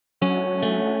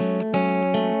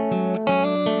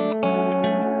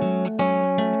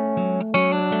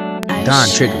Don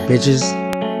trigger, bitches.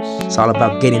 It's all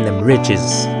about getting them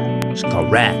riches. It's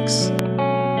called racks.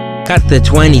 Got the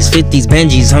 20's, 50's,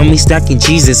 Benjies, homie. Stacking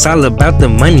cheese, it's all about the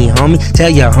money, homie. Tell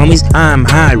ya homies, I'm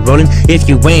high rolling. If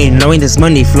you ain't knowing, this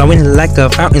money flowing like a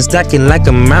fountain, stacking like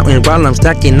a mountain. While I'm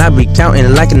stacking, I be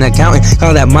counting like an accountant.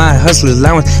 Call that my hustler's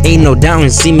allowance, ain't no doubting.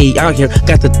 See me out here,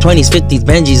 got the 20's, 50's,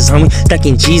 Benjies, homie.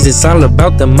 Stacking cheese, it's all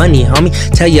about the money, homie.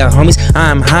 Tell ya homies,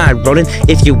 I'm high rolling.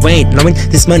 If you ain't knowing,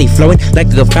 this money flowing like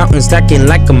a fountain, stacking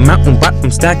like a mountain. While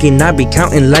I'm stacking, I be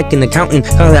counting like an accountant.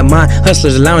 Call that my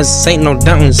hustler's allowance, ain't no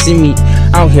doubting. See me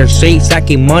out here straight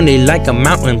stacking money like a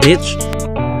mountain, bitch.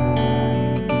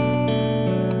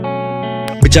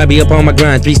 Bitch, I be up on my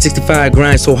grind, 365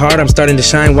 grind so hard I'm starting to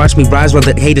shine. Watch me rise while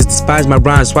the haters despise my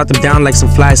rhymes. Swat them down like some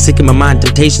flies, sick in my mind.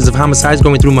 Temptations of homicides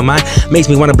going through my mind makes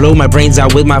me wanna blow my brains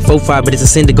out with my 4-5, but it's a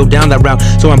sin to go down that route.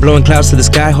 So I'm blowing clouds to the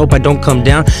sky, hope I don't come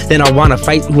down. Then I wanna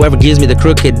fight whoever gives me the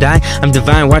crooked die. I'm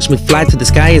divine, watch me fly to the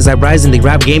sky as I rise in the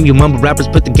rap game. You mumble rappers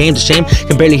put the game to shame,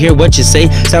 can barely hear what you say.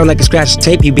 Sound like a scratched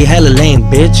tape, you be hella lame,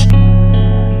 bitch.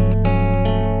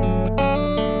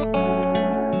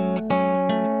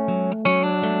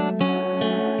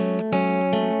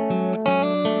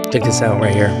 Check this out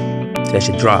right here. That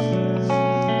should drop.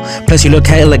 Plus you look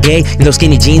hella gay in those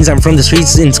skinny jeans. I'm from the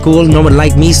streets in school, no one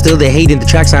like me. Still they hating the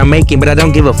tracks I'm making, but I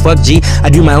don't give a fuck, G. I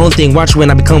do my own thing, watch when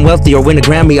I become wealthy or win a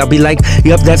Grammy. I'll be like,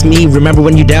 yup, that's me. Remember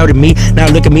when you doubted me? Now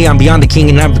look at me, I'm beyond the king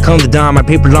and I've become the Don. My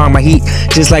paper long, my heat,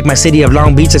 just like my city of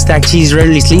Long Beach. I stack cheese,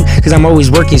 rarely sleep, cause I'm always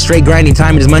working, straight grinding.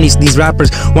 Time is money, so these rappers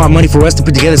want money for us to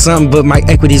put together something, but my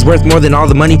equity's worth more than all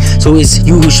the money, so it's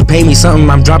you who should pay me something.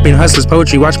 I'm dropping hustlers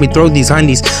poetry, watch me throw these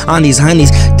honeys on these honeys.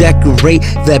 Decorate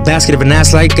that basket of an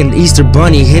ass like an Easter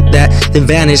bunny. Hit that, then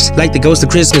vanish like the ghost of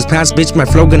Christmas past. Bitch, my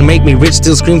flow gonna make me rich.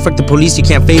 Still scream, fuck the police, you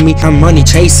can't fade me. I'm money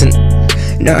chasing.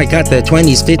 Now I got the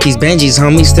 20's, 50's, Benjies,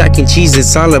 homie. Stacking cheese,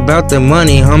 it's all about the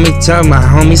money, homie. Tell my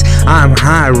homies, I'm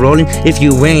high rolling. If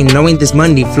you ain't knowing, this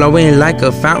money flowing like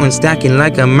a fountain, stacking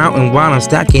like a mountain. While I'm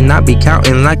stacking, I be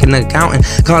counting like an accountant.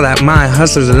 Call that my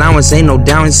hustler's allowance, ain't no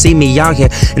doubting. See me out here,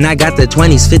 and I got the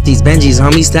 20's, 50's, Benjies,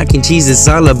 homie. Stacking cheese, it's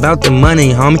all about the money,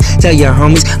 homie. Tell your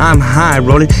homies, I'm high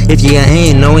rolling. If you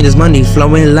ain't knowing, this money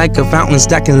flowing like a fountain,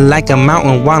 stacking like a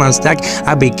mountain. While I'm stacking,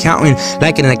 I be counting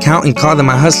like an accountant. Call that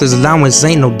my hustler's allowance,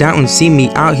 ain't no doubting. See me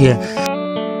out here.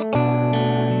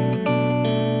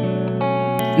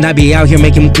 And I be out here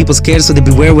making people scared, so they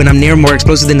beware when I'm near. More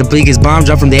explosive than the biggest bomb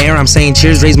drop from the air. I'm saying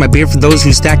cheers, raise my beer for those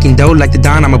who stacking dough like the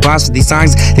Don. I'm a boss with these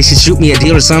songs. They should shoot me a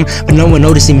deal or something, but no one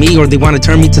noticing me, or they want to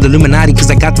turn me to the Illuminati, cause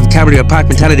I got the vocabulary of Pac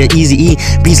mentality, Easy E.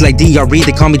 Beats like DRE,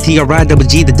 they call me TRI, double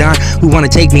G, the Don. Who wanna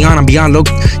take me on? I'm beyond low.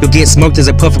 You'll get smoked as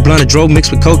I puff a blunt of dro mixed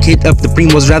with coke. Hit up the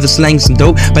primos, rather slang some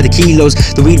dope by the kilos.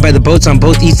 The weed by the boats on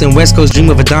both east and west coast.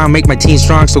 Dream of a Don, make my team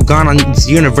strong, so gone on this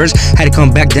universe. Had to come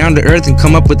back down to earth and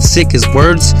come up with the sickest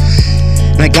words.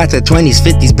 And I got the 20's,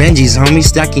 50's, Benjies, homie.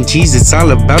 Stacking cheese, it's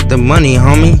all about the money,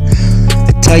 homie.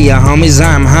 I tell ya homies,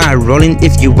 I'm high rolling.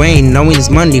 If you ain't knowing, this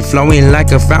money flowing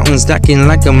like a fountain, stacking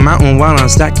like a mountain. While I'm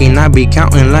stacking, I be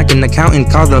counting like an accountant.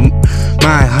 Call the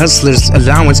my hustler's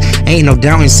allowance, ain't no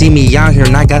doubting. See me out here,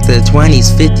 and I got the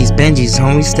 20's, 50's, Benjies,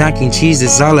 homie. Stacking cheese,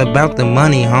 it's all about the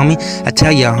money, homie. I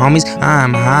tell ya homies,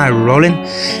 I'm high rolling.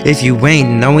 If you ain't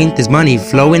knowing, this money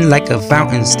flowing like a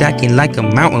fountain, stacking like a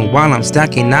mountain. While I'm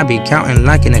stacking, I be counting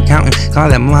like an accountant. Call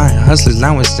that my hustler's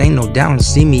allowance, ain't no doubting.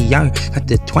 See me out here, got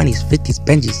the 20's, 50's,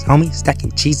 Benjies, homie.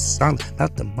 Stacking cheese, it's all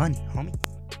about the money, homie.